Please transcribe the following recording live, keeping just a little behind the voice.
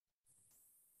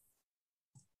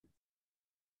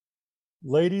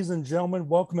Ladies and gentlemen,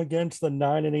 welcome again to the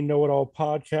Nine Inning Know It All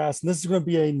podcast. And this is going to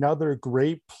be another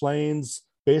Great Plains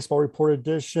Baseball Report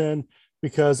edition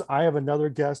because I have another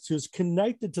guest who's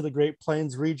connected to the Great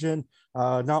Plains region,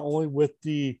 not only with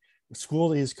the school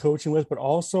that he's coaching with, but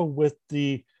also with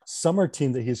the summer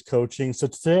team that he's coaching. So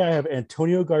today I have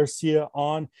Antonio Garcia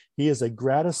on. He is a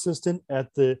grad assistant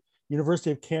at the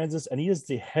University of Kansas, and he is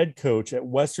the head coach at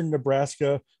Western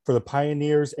Nebraska for the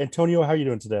Pioneers. Antonio, how are you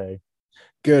doing today?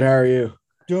 Good. How are you?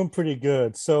 Doing pretty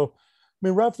good. So,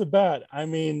 right off the bat,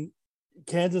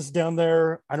 Kansas down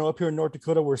there. I know up here in North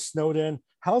Dakota, we're snowed in.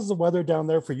 How's the weather down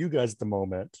there for you guys at the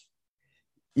moment?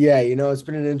 Yeah, it's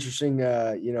been an interesting,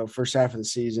 first half of the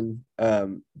season.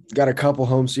 Got a couple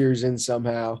home series in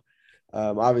somehow.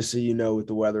 Obviously, with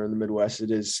the weather in the Midwest,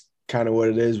 it is kind of what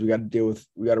it is. We got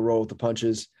to roll with the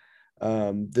punches.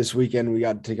 This weekend, we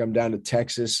got to come down to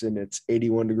Texas, and it's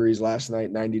 81 degrees last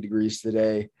night, 90 degrees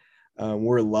today.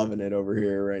 We're loving it over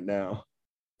here right now.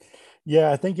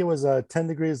 Yeah, I think it was 10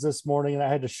 degrees this morning, and I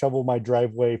had to shovel my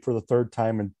driveway for the third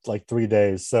time in like 3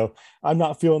 days. So I'm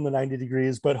not feeling the 90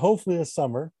 degrees, but hopefully this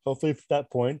summer, hopefully at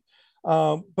that point.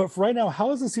 But for right now,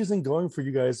 how is the season going for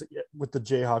you guys with the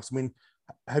Jayhawks?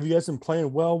 Have you guys been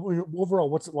playing well overall?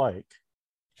 What's it like?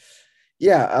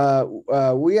 Yeah,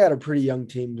 we had a pretty young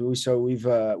team.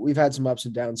 We've had some ups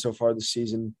and downs so far this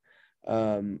season.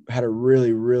 Had a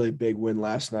really, really big win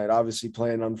last night. Obviously,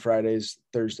 playing on Fridays,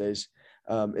 Thursdays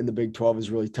in the Big 12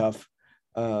 is really tough.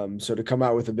 So to come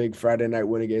out with a big Friday night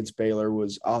win against Baylor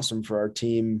was awesome for our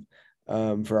team,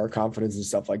 for our confidence and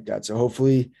stuff like that. So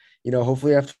hopefully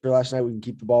after last night we can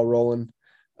keep the ball rolling,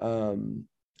 and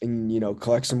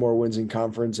collect some more wins in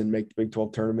conference and make the Big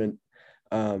 12 tournament.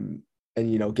 And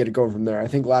get it going from there. I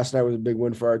think last night was a big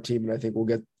win for our team, and I think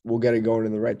we'll get it going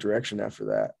in the right direction after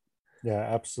that. Yeah,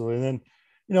 absolutely. And then,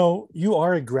 you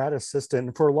are a grad assistant.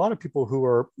 And for a lot of people who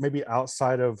are maybe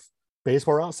outside of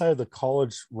baseball or outside of the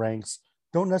college ranks,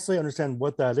 don't necessarily understand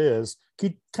what that is.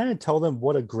 Can you kind of tell them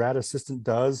what a grad assistant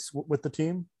does with the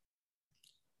team?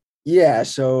 Yeah,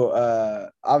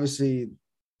 so obviously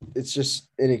it's just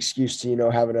an excuse to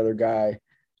have another guy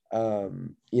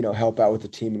help out with the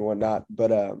team and whatnot.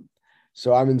 But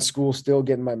so I'm in school still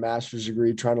getting my master's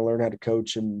degree, trying to learn how to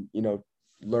coach and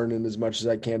learning as much as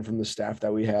I can from the staff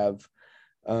that we have.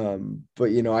 But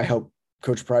I help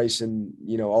Coach Price and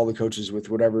all the coaches with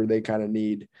whatever they kind of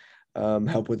need,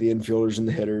 help with the infielders and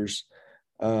the hitters.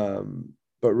 But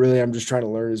really, I'm just trying to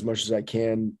learn as much as I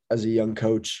can as a young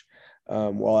coach,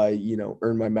 while I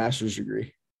earn my master's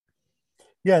degree.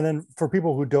 Yeah, and then for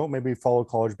people who don't maybe follow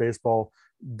college baseball,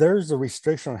 there's a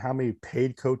restriction on how many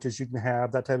paid coaches you can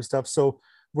have, that type of stuff. So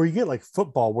where you get like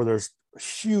football, where there's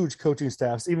huge coaching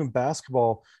staffs, even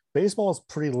basketball, baseball is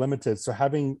pretty limited. So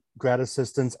having grad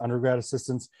assistants, undergrad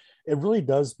assistants, it really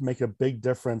does make a big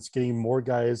difference getting more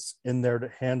guys in there to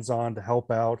hands on to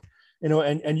help out.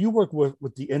 And you work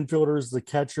with the infielders, the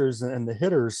catchers, and the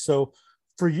hitters. So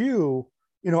for you,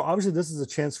 obviously this is a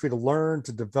chance for you to learn,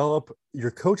 to develop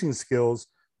your coaching skills.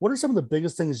 What are some of the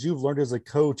biggest things you've learned as a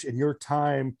coach in your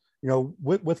time,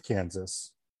 with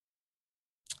Kansas?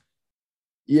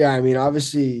 Yeah, I mean,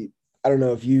 obviously, I don't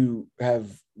know if you have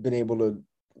been able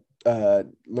to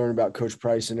learn about Coach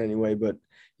Price in any way, but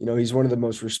he's one of the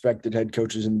most respected head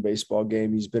coaches in the baseball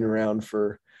game. He's been around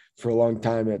for a long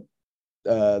time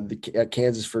at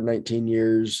Kansas for 19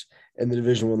 years and the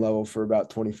Division One level for about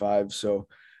 25. So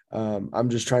I'm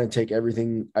just trying to take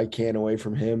everything I can away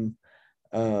from him,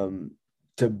 um,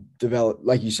 to develop,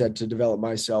 like you said, to develop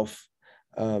myself,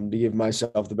 to give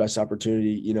myself the best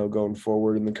opportunity, going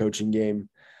forward in the coaching game.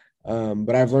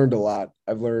 But I've learned a lot.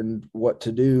 I've learned what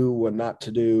to do, what not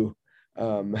to do,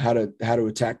 how to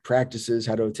attack practices,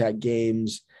 how to attack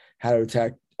games, how to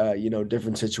attack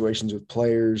different situations with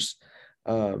players.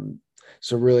 Um,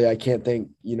 so really, I can't thank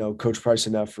Coach Price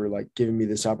enough for like giving me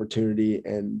this opportunity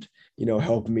and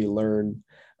helping me learn,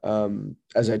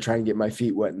 as I try and get my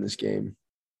feet wet in this game.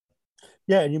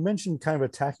 Yeah, and you mentioned kind of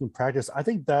attacking practice. I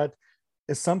think that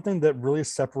is something that really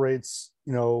separates,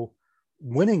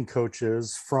 winning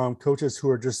coaches from coaches who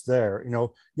are just there.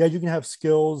 Yeah, you can have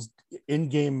skills,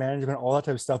 in-game management, all that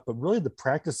type of stuff, but really the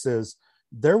practices,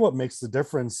 they're what makes the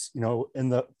difference, in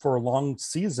the for a long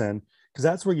season, because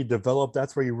that's where you develop,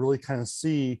 that's where you really kind of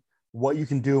see what you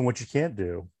can do and what you can't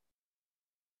do.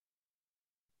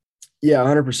 Yeah,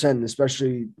 100%, and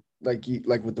especially like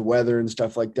with the weather and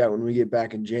stuff like that when we get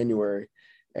back in January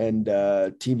and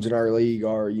teams in our league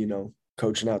are,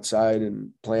 coaching outside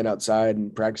and playing outside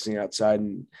and practicing outside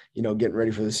and, getting ready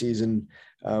for the season,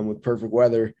 with perfect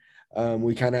weather.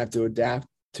 We kind of have to adapt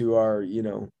to our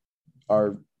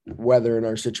weather and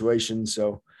our situation.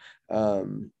 So,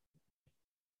 um,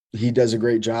 he does a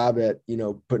great job at,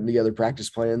 putting together practice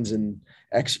plans and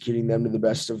executing them to the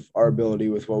best of our ability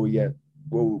with what we get,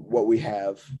 what we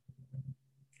have.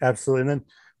 Absolutely. And then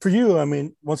for you, I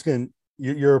mean, once again,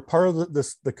 you're a part of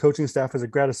the coaching staff as a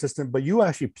grad assistant, but you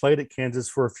actually played at Kansas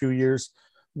for a few years.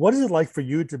 What is it like for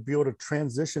you to be able to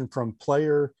transition from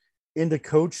player into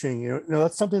coaching?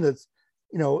 That's something that's,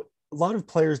 a lot of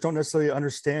players don't necessarily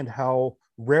understand how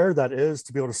rare that is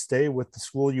to be able to stay with the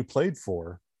school you played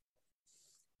for.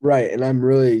 Right. And I'm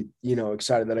really,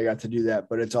 excited that I got to do that,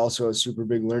 but it's also a super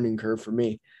big learning curve for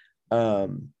me.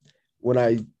 Um, when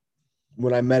I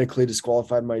when I medically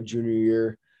disqualified my junior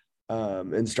year,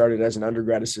 and started as an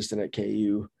undergrad assistant at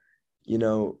KU,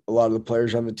 a lot of the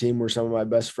players on the team were some of my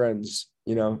best friends,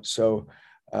 so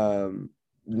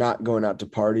not going out to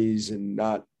parties and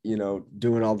not,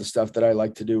 doing all the stuff that I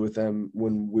like to do with them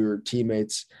when we were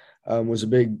teammates, was a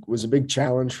big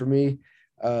challenge for me.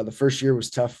 The first year was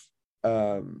tough,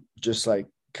 just like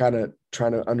kind of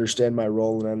trying to understand my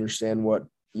role and understand what,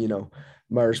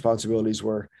 my responsibilities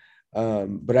were.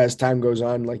 But as time goes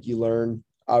on, like, you learn,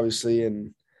 obviously,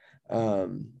 and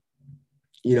um,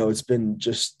 it's been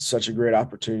just such a great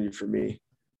opportunity for me.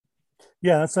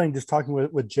 Yeah, that's something. Just talking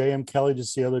with J.M. Kelly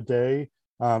just the other day,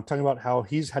 talking about how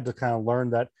he's had to kind of learn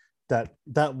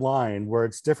that line where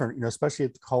it's different. Especially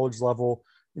at the college level.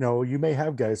 You may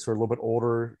have guys who are a little bit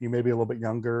older, you may be a little bit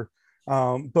younger.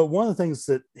 But one of the things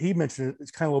that he mentioned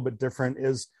is kind of a little bit different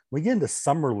is we get into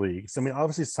summer leagues. I mean,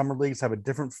 obviously, summer leagues have a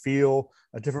different feel,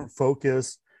 a different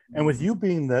focus. And with you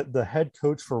being the head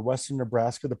coach for Western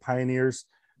Nebraska, the Pioneers,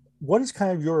 what is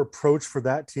kind of your approach for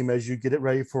that team as you get it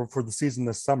ready for the season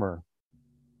this summer?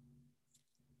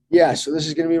 Yeah, so this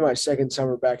is going to be my second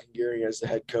summer back in Gearing as the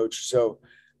head coach. So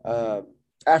um,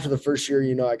 after the first year,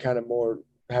 I kind of more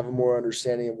have a more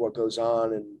understanding of what goes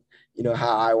on and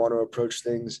how I want to approach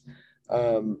things.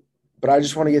 Um, but I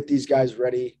just want to get these guys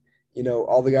ready.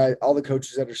 All the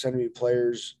coaches that are sending me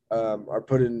players, are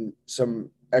putting some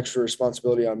extra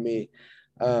responsibility on me.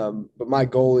 But my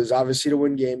goal is obviously to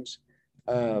win games.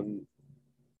 Um,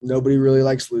 Nobody really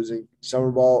likes losing.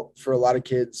 Summer ball for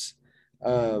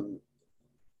um,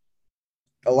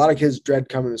 a lot of kids dread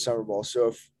coming to summer ball.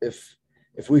 So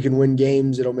if we can win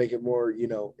games, it'll make it more,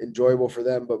 enjoyable for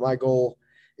them. But my goal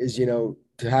is, to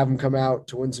have them come out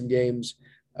to win some games,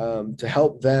 to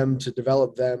help them, to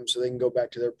develop them so they can go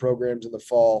back to their programs in the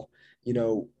fall,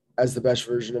 as the best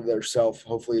version of their self,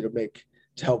 hopefully to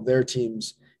help their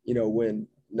teams, win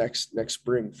next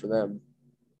spring for them.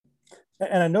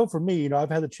 And I know for me,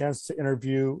 I've had the chance to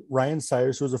interview Ryan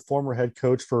Sayers, who was a former head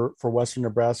coach for Western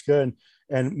Nebraska,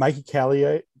 and Mikey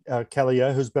Calia,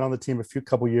 who's been on the team a few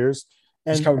couple years.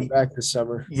 He's And coming back this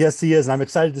summer. yes, he is. And I'm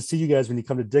excited to see you guys when you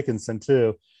come to Dickinson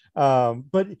too.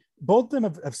 But both of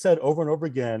them have said over and over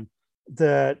again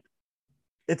that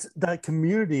it's that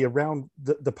community around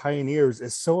the Pioneers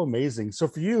is so amazing. So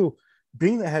for you,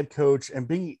 being the head coach and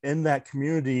being in that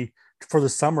community for the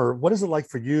summer, what is it like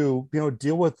for you,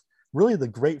 deal with really the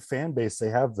great fan base they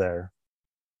have there?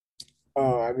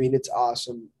 Oh, I mean, it's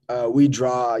awesome. We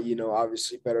draw,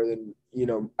 obviously better than,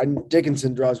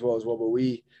 Dickinson draws well as well,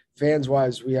 but fans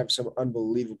wise, we have some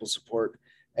unbelievable support.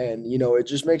 And, it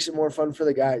just makes it more fun for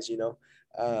the guys,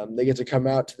 They get to come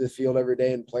out to the field every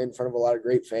day and play in front of a lot of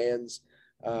great fans.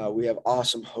 We have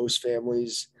awesome host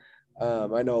families.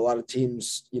 I know a lot of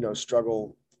teams,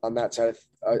 struggle on that side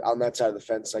of the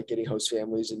fence, like getting host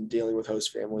families and dealing with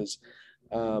host families.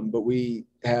 But we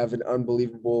have an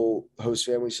unbelievable host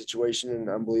family situation and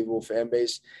an unbelievable fan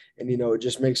base. And, it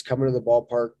just makes coming to the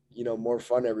ballpark, more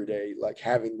fun every day, like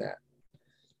having that.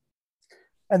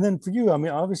 And then for you, I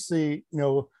mean, obviously,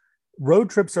 road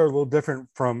trips are a little different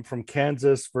from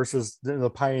Kansas versus the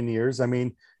Pioneers. I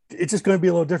mean, it's just going to be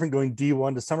a little different going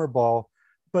D1 to summer ball.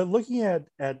 But looking at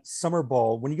summer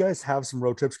ball, when you guys have some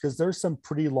road trips, because there's some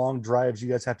pretty long drives you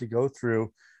guys have to go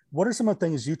through, what are some of the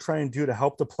things you try and do to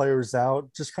help the players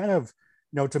out, just kind of,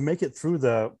 to make it through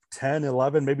the 10,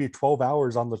 11, maybe 12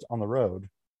 hours on the road?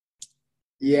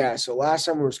 Yeah. So last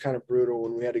summer was kind of brutal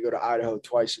when we had to go to Idaho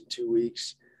twice in 2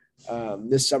 weeks.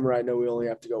 This summer, I know we only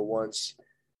have to go once.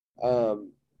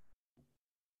 Um,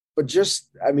 but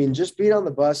just being on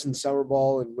the bus in summer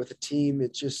ball and with a team,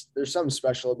 there's something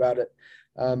special about it.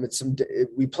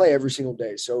 We play every single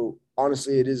day. So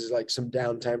honestly, it is like some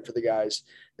downtime for the guys.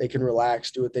 They can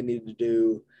relax, do what they need to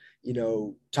do,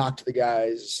 talk to the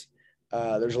guys.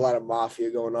 There's a lot of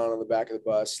mafia going on the back of the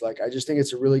bus. Like, I just think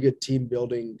it's a really good team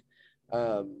building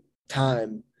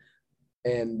time.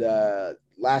 And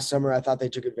last summer, I thought they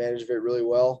took advantage of it really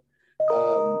well.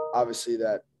 Obviously,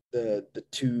 that the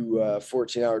two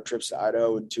 14-hour trips to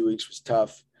Idaho in 2 weeks was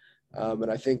tough. And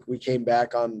I think we came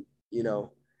back on,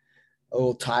 a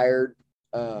little tired.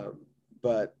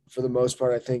 But for the most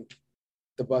part, I think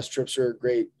the bus trips are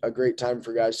a great time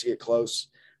for guys to get close,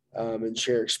 and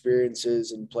share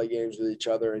experiences and play games with each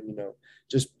other, and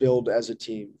just build as a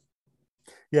team.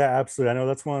 Yeah, absolutely. I know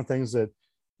that's one of the things that,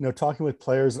 talking with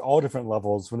players at all different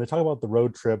levels, when they talk about the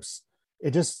road trips,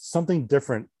 it just something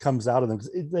different comes out of them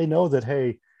because they know that,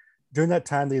 hey, during that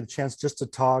time, they get a chance just to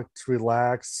talk, to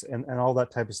relax, and all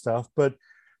that type of stuff. But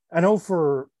I know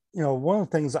for, one of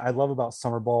the things I love about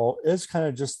summer ball is kind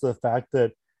of just the fact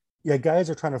that, yeah, guys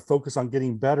are trying to focus on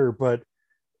getting better, but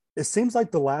it seems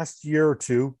like the last year or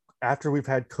two after we've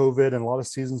had COVID and a lot of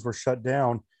seasons were shut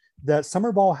down, that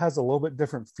summer ball has a little bit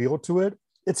different feel to it.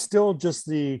 It's still just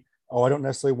oh, I don't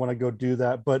necessarily want to go do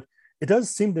that, but it does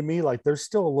seem to me like there's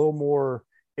still a little more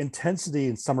intensity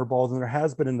in summer ball than there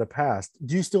has been in the past.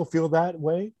 Do you still feel that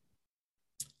way?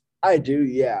 I do,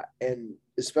 yeah, and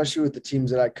especially with the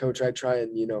teams that I coach, I try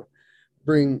and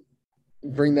bring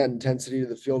bring that intensity to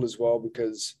the field as well,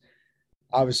 because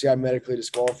obviously I'm medically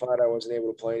disqualified. I wasn't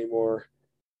able to play anymore.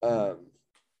 Um,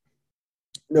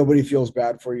 Nobody feels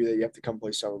bad for you that you have to come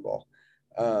play summer ball.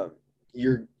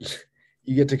 You're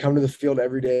you get to come to the field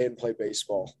every day and play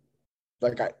baseball.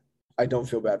 Like I don't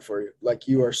feel bad for you. Like,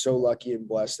 you are so lucky and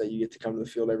blessed that you get to come to the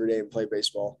field every day and play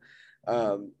baseball.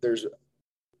 There's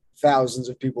thousands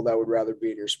of people that would rather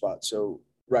be in your spot. So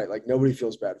right, like, nobody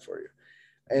feels bad for you.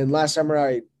 And last summer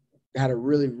I had a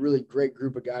really, really great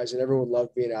group of guys, and everyone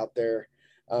loved being out there.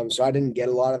 So I didn't get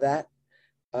a lot of that.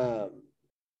 Um,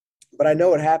 but I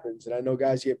know it happens, and I know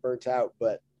guys get burnt out.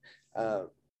 But um,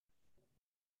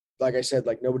 like I said,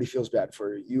 like, nobody feels bad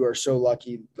for you. You are so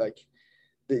lucky. Like,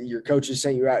 that your coaches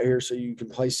sent you out here so you can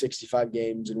play 65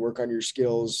 games and work on your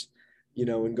skills,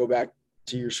 and go back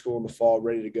to your school in the fall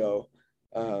ready to go.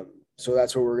 So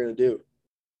that's what we're going to do.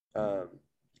 Um,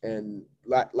 and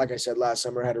like I said, last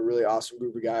summer I had a really awesome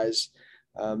group of guys.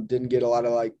 Didn't get a lot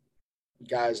of like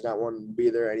guys not wanting to be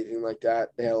there or anything like that.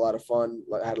 They had a lot of fun,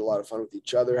 had a lot of fun with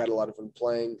each other, had a lot of fun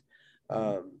playing.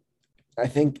 Um, I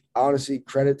think, honestly,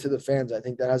 credit to the fans. I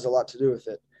think that has a lot to do with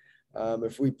it.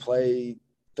 If we play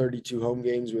 32 home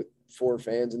games with 4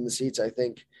 fans in the seats, I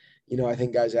think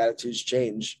guys' attitudes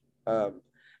change.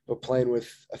 But playing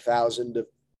with 1,000 to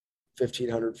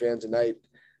 1,500 fans a night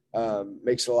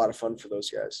makes it a lot of fun for those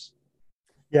guys.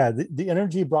 Yeah, the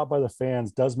energy brought by the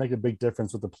fans does make a big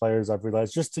difference with the players. I've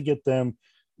realized just to get them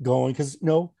going because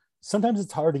sometimes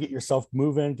it's hard to get yourself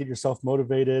moving, get yourself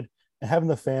motivated, and having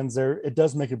the fans there, it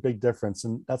does make a big difference.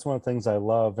 And that's one of the things I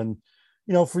love. And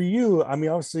for you, I mean,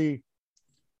 obviously,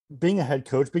 being a head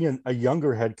coach, being a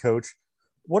younger head coach,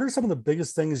 what are some of the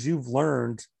biggest things you've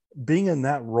learned being in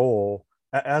that role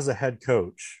as a head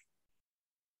coach?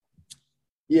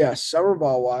 Yeah, summer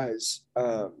ball wise,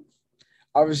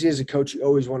 obviously as a coach, you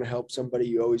always want to help somebody.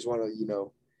 You always want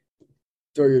to,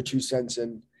 throw your 2 cents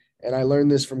in. And I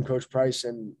learned this from Coach Price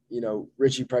and,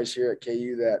 Richie Price here at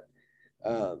KU, that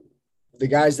um, the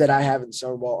guys that I have in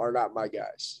summer ball are not my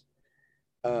guys.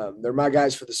 They're my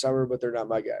guys for the summer, but they're not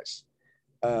my guys.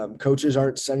 Coaches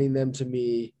aren't sending them to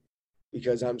me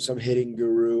because I'm some hitting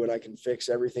guru and I can fix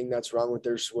everything that's wrong with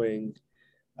their swing.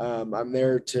 I'm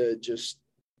there to just,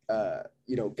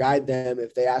 guide them.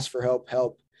 If they ask for help,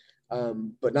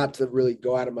 but not to really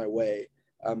go out of my way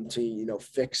to,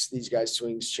 fix these guys'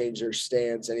 swings, change their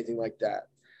stance, anything like that.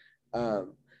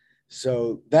 Um,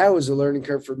 so that was a learning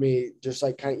curve for me, just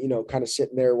like kind of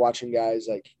sitting there watching guys,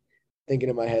 like thinking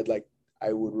in my head, like,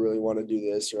 I would really want to do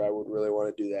this or I would really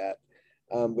want to do that.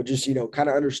 But just, kind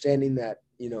of understanding that,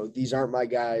 these aren't my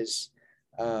guys,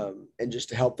 and just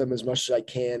to help them as much as I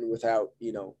can without,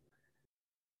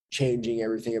 changing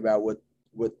everything about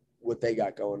what they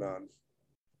got going on.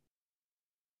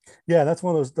 Yeah, that's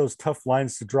one of those tough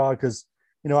lines to draw because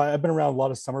I've been around a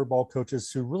lot of summer ball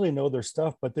coaches who really know their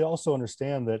stuff, but they also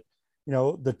understand that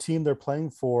the team they're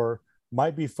playing for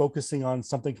might be focusing on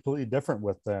something completely different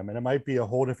with them, and it might be a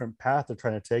whole different path they're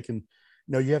trying to take. And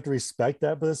you have to respect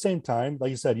that, but at the same time, like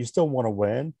you said, you still want to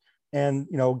win. And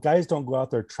guys don't go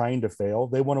out there trying to fail;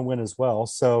 they want to win as well.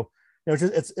 So it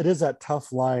is that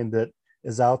tough line that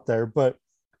is out there, but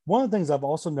one of the things I've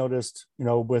also noticed,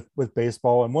 with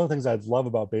baseball, and one of the things I love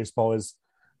about baseball is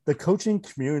the coaching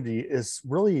community is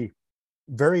really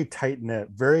very tight knit,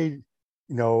 very,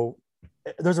 you know,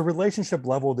 there's a relationship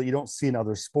level that you don't see in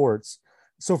other sports.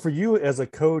 So for you as a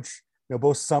coach,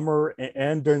 both summer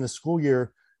and during the school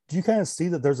year, do you kind of see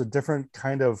that there's a different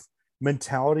kind of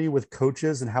mentality with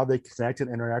coaches and how they connect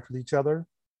and interact with each other?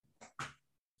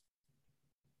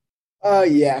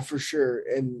 Yeah, for sure.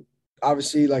 And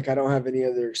obviously, like, I don't have any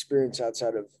other experience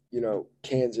outside of,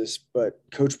 Kansas, but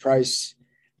Coach Price,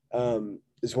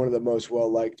 is one of the most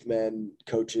well-liked men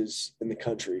coaches in the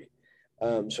country.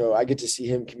 So I get to see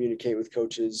him communicate with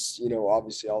coaches,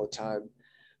 obviously all the time.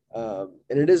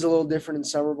 And it is a little different in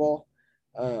summer ball.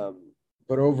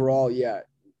 But overall, yeah,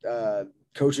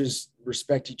 coaches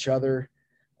respect each other.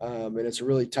 And it's a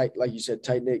really tight, like you said,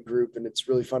 tight knit group, and it's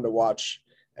really fun to watch.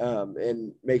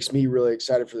 And makes me really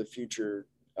excited for the future.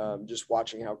 Just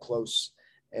watching how close,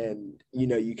 and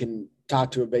you can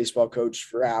talk to a baseball coach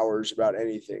for hours about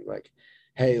anything. Like,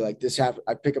 hey, like this happened.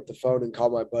 I pick up the phone and call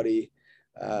my buddy.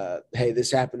 Hey,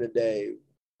 this happened today.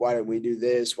 Why didn't we do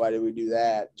this? Why did we do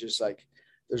that? Just like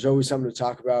there's always something to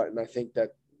talk about, and I think that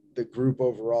the group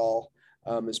overall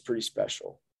is pretty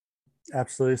special.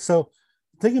 Absolutely. So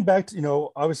thinking back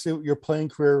to, obviously your playing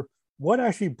career, what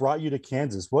actually brought you to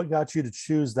Kansas? What got you to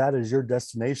choose that as your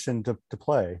destination to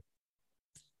play?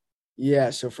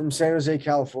 Yeah, so from San Jose,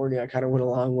 California, I kind of went a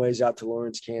long ways out to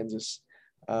Lawrence, Kansas.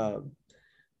 Um,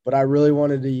 but I really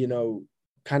wanted to,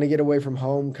 kind of get away from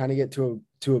home, kind of get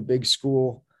to a big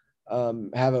school,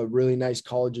 have a really nice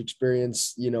college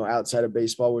experience, outside of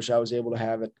baseball, which I was able to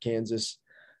have at Kansas.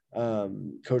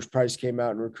 Coach Price came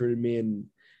out and recruited me, and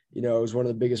it was one of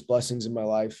the biggest blessings in my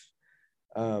life.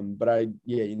 But I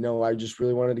just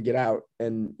really wanted to get out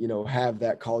and have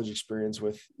that college experience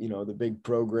with the big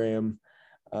program.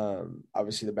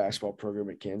 Obviously, the basketball program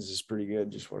at Kansas is pretty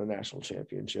good. Just won a national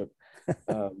championship.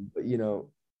 But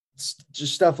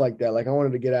just stuff like that. Like I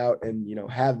wanted to get out and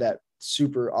have that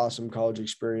super awesome college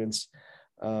experience,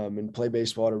 and play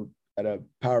baseball at a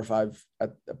Power Five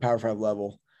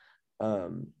level.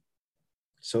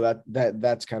 So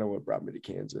that's kind of what brought me to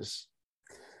Kansas.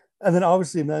 And then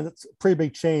obviously, man, it's a pretty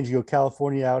big change. You go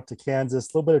California out to Kansas,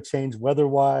 a little bit of change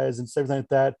weather-wise and everything like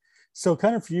that. So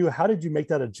kind of for you, how did you make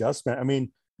that adjustment? I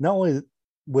mean, not only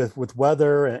with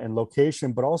weather and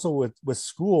location, but also with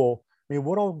school. I mean,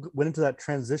 what all went into that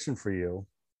transition for you?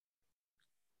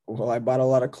 Well, I bought a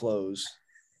lot of clothes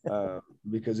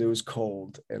because it was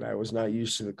cold and I was not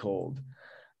used to the cold.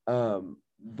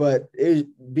 But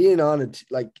being on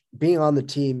being on the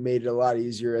team made it a lot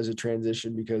easier as a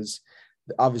transition because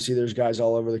obviously there's guys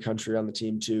all over the country on the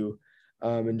team too.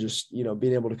 And just,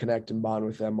 being able to connect and bond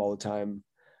with them all the time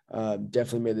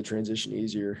definitely made the transition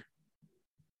easier.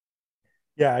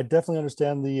 Yeah, I definitely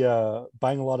understand the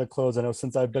buying a lot of clothes. I know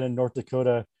since I've been in North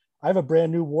Dakota, I have a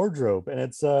brand new wardrobe, and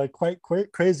it's quite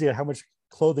crazy at how much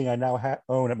clothing I now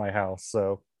own at my house.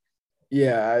 So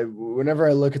Yeah, whenever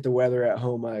I look at the weather at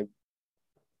home, I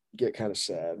get kind of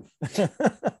sad.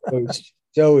 It's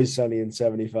always sunny and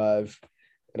 75,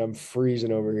 and I'm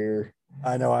freezing over here.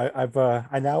 I know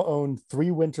I now own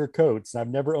 3 winter coats, and I've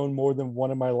never owned more than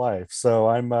one in my life. So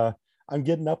I'm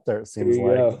getting up there. It There seems you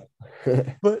like, go.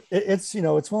 but it's one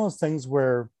of those things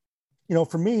where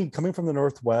for me coming from the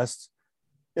Northwest,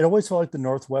 it always felt like the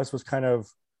Northwest was kind of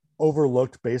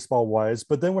overlooked baseball wise.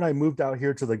 But then when I moved out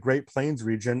here to the Great Plains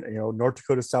region, North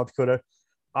Dakota, South Dakota,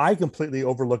 I completely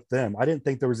overlooked them. I didn't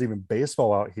think there was even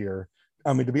baseball out here.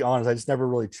 I mean, to be honest, I just never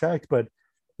really checked. But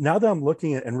now that I'm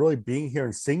looking at and really being here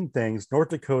and seeing things, North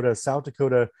Dakota, South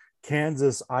Dakota,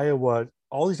 Kansas, Iowa,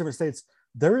 all these different states,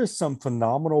 there is some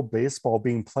phenomenal baseball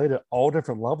being played at all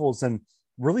different levels. And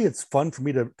really, it's fun for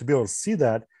me to be able to see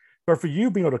that. But for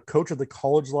you being able to coach at the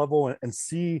college level and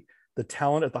see the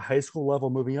talent at the high school level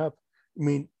moving up, I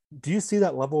mean, do you see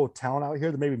that level of talent out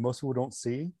here that maybe most people don't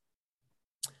see?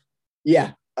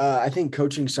 Yeah, I think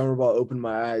coaching summer ball opened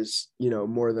my eyes,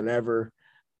 more than ever.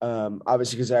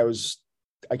 Obviously, because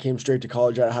I came straight to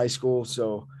college out of high school,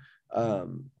 so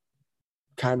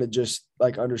kind of just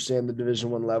like understand the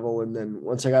Division I level, and then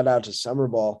once I got out to summer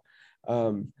ball,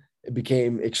 it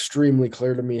became extremely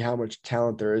clear to me how much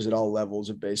talent there is at all levels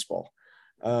of baseball,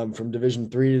 from Division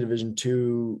III to Division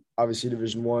II, obviously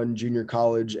Division I, junior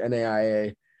college,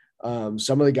 NAIA.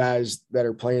 Some of the guys that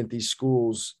are playing at these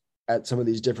schools at some of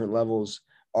these different levels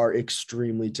are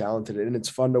extremely talented, and it's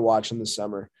fun to watch in the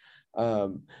summer,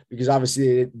 because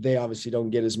obviously they obviously don't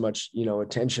get as much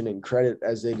attention and credit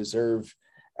as they deserve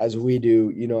as we do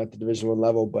at the Division I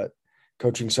level. But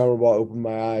coaching summer ball opened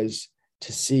my eyes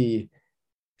to see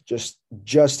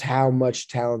just how much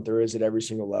talent there is at every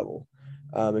single level.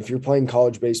 If you're playing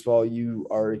college baseball, you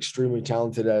are extremely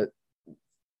talented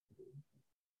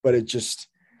but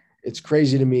it's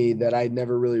crazy to me that I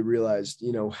never really realized,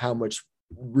 how much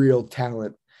real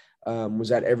talent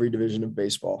was at every division of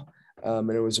baseball. And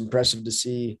it was impressive to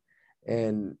see,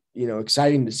 and,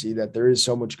 exciting to see that there is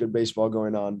so much good baseball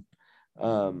going on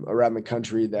around the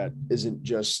country that isn't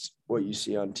just what you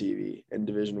see on TV and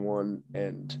Division I.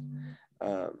 And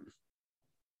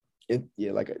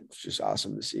it's just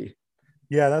awesome to see.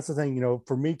 Yeah, that's the thing.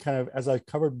 For me, kind of as I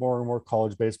covered more and more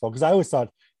college baseball, because I always thought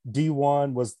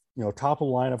D1 was, top of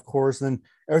the line, of course, and then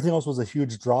everything else was a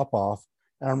huge drop off.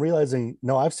 And I'm realizing,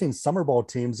 no, I've seen summer ball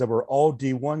teams that were all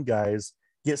D1 guys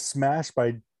get smashed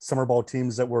by summer ball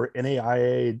teams that were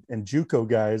NAIA and JUCO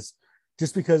guys,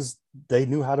 just because they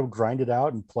knew how to grind it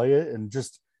out and play it, and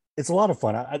just it's a lot of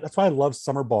fun. That's why I love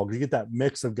summer ball, because you get that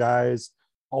mix of guys,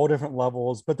 all different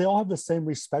levels, but they all have the same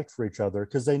respect for each other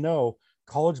because they know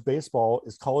college baseball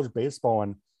is college baseball.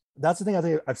 And that's the thing I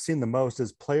think I've seen the most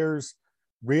is players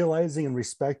realizing and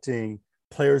respecting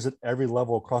players at every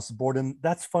level across the board. And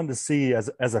that's fun to see as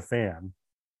a fan.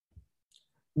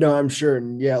 No, I'm sure.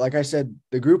 And yeah, like I said,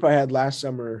 the group I had last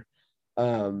summer,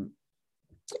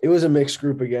 it was a mixed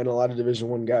group again, a lot of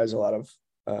Division I guys, a lot of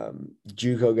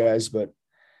JUCO guys, but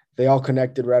they all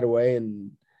connected right away.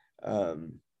 And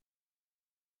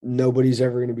nobody's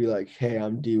ever going to be like, hey,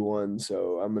 I'm D1,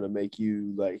 so I'm going to make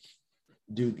you like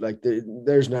do like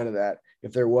there's none of that.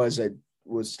 If there was, it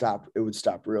would stop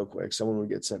real quick. Someone would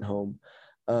get sent home.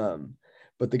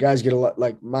 But the guys get a lot.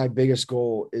 Like my biggest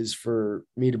goal is for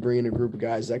me to bring in a group of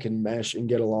guys that can mesh and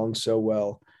get along so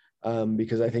well,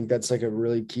 because I think that's like a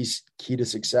really key to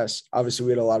success. Obviously,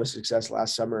 we had a lot of success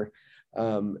last summer,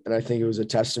 and I think it was a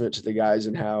testament to the guys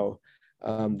and how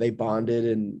they bonded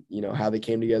and how they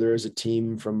came together as a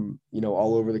team from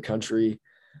all over the country.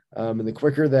 And the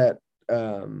quicker that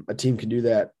a team can do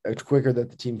that, the quicker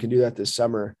that the team can do that this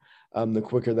summer, the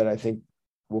quicker that I think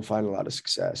we'll find a lot of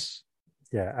success.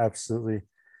 Yeah, absolutely.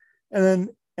 And then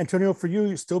Antonio, for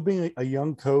you, still being a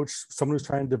young coach, someone who's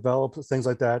trying to develop things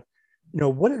like that,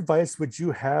 what advice would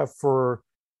you have for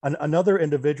another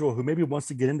individual who maybe wants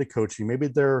to get into coaching? Maybe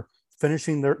they're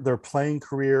finishing their playing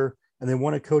career and they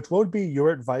want to coach. What would be your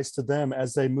advice to them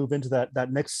as they move into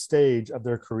that next stage of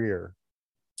their career?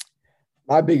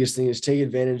 My biggest thing is take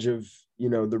advantage of,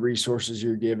 the resources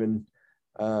you're given.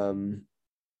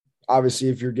 Obviously,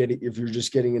 if you're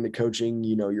just getting into coaching,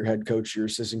 your head coach, your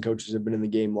assistant coaches have been in the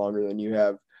game longer than you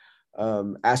have.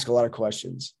 Ask a lot of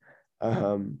questions.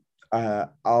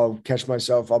 I'll catch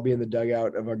myself. I'll be in the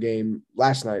dugout of our game.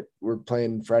 Last night, we're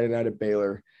playing Friday night at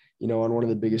Baylor, on one of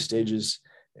the biggest stages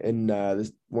in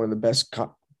one of the best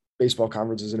baseball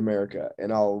conferences in America.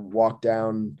 And I'll walk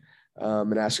down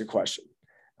and ask a question.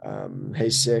 Hey,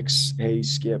 Six, hey,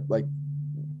 Skip, like,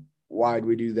 why'd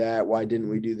we do that? Why didn't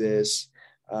we do this?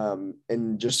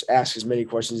 And just ask as many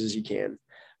questions as you can,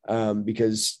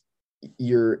 because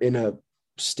you're in a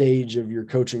stage of your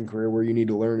coaching career where you need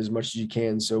to learn as much as you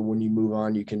can. So when you move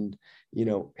on, you can,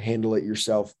 handle it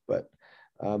yourself. But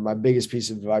my biggest piece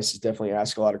of advice is definitely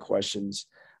ask a lot of questions.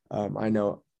 I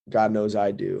know, God knows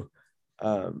I do,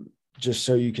 just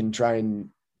so you can try and,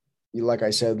 like I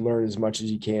said, learn as much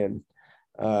as you can,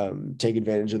 take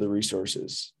advantage of the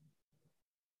resources.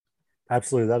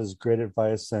 Absolutely. That is great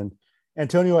advice. And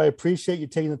Antonio, I appreciate you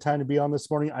taking the time to be on this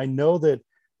morning. I know that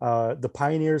the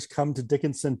Pioneers come to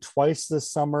Dickinson twice this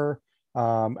summer,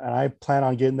 and I plan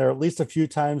on getting there at least a few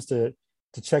times to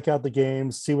check out the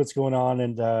games, see what's going on,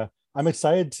 and I'm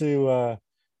excited to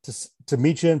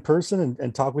meet you in person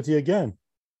and talk with you again.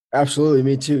 Absolutely,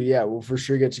 me too. Yeah, we'll for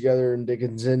sure get together in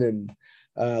Dickinson,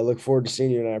 and look forward to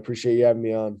seeing you. And I appreciate you having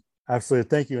me on. Absolutely,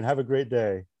 thank you, and have a great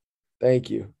day. Thank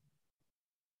you.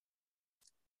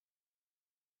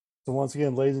 So once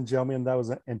again, ladies and gentlemen, that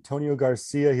was Antonio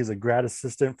Garcia. He's a grad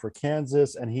assistant for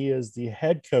Kansas, and he is the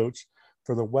head coach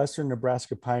for the Western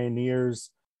Nebraska Pioneers,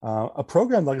 a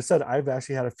program, like I said, I've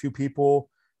actually had a few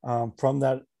people from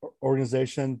that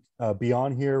organization be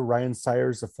on here. Ryan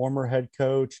Sayers, the former head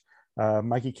coach,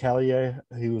 Mikey Callier,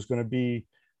 he was going to be,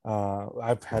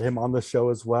 I've had him on the show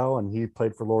as well, and he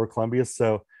played for Lower Columbia.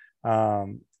 So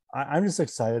I'm just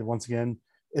excited. Once again,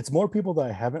 it's more people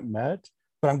that I haven't met,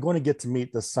 but I'm going to get to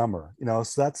meet this summer,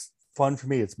 so that's fun for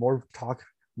me. It's more talk,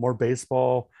 more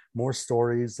baseball, more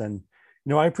stories. And,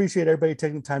 I appreciate everybody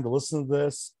taking the time to listen to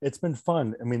this. It's been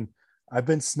fun. I mean, I've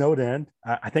been snowed in.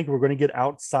 I think we're going to get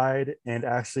outside and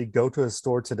actually go to a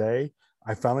store today.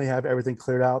 I finally have everything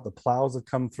cleared out. The plows have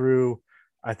come through,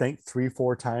 I think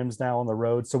 3-4 times now on the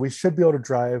road. So we should be able to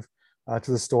drive to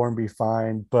the store and be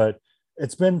fine. But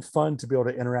it's been fun to be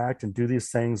able to interact and do these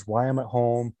things while I'm at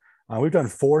home. We've done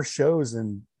 4 shows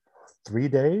in 3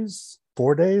 days,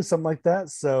 4 days, something like that.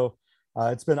 So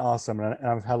it's been awesome. And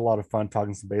I've had a lot of fun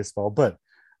talking some baseball, but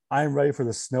I'm ready for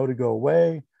the snow to go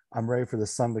away. I'm ready for the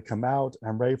sun to come out.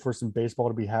 I'm ready for some baseball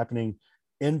to be happening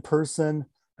in person.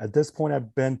 At this point,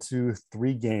 I've been to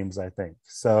 3 games, I think.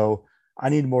 So I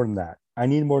need more than that.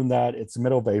 It's the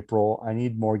middle of April. I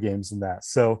need more games than that.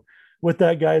 So with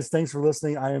that, guys, thanks for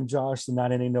listening. I am Josh, the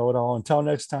 9 Inning Know-It-All. Until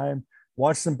next time,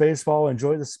 watch some baseball,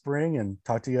 enjoy the spring, and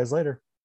talk to you guys later.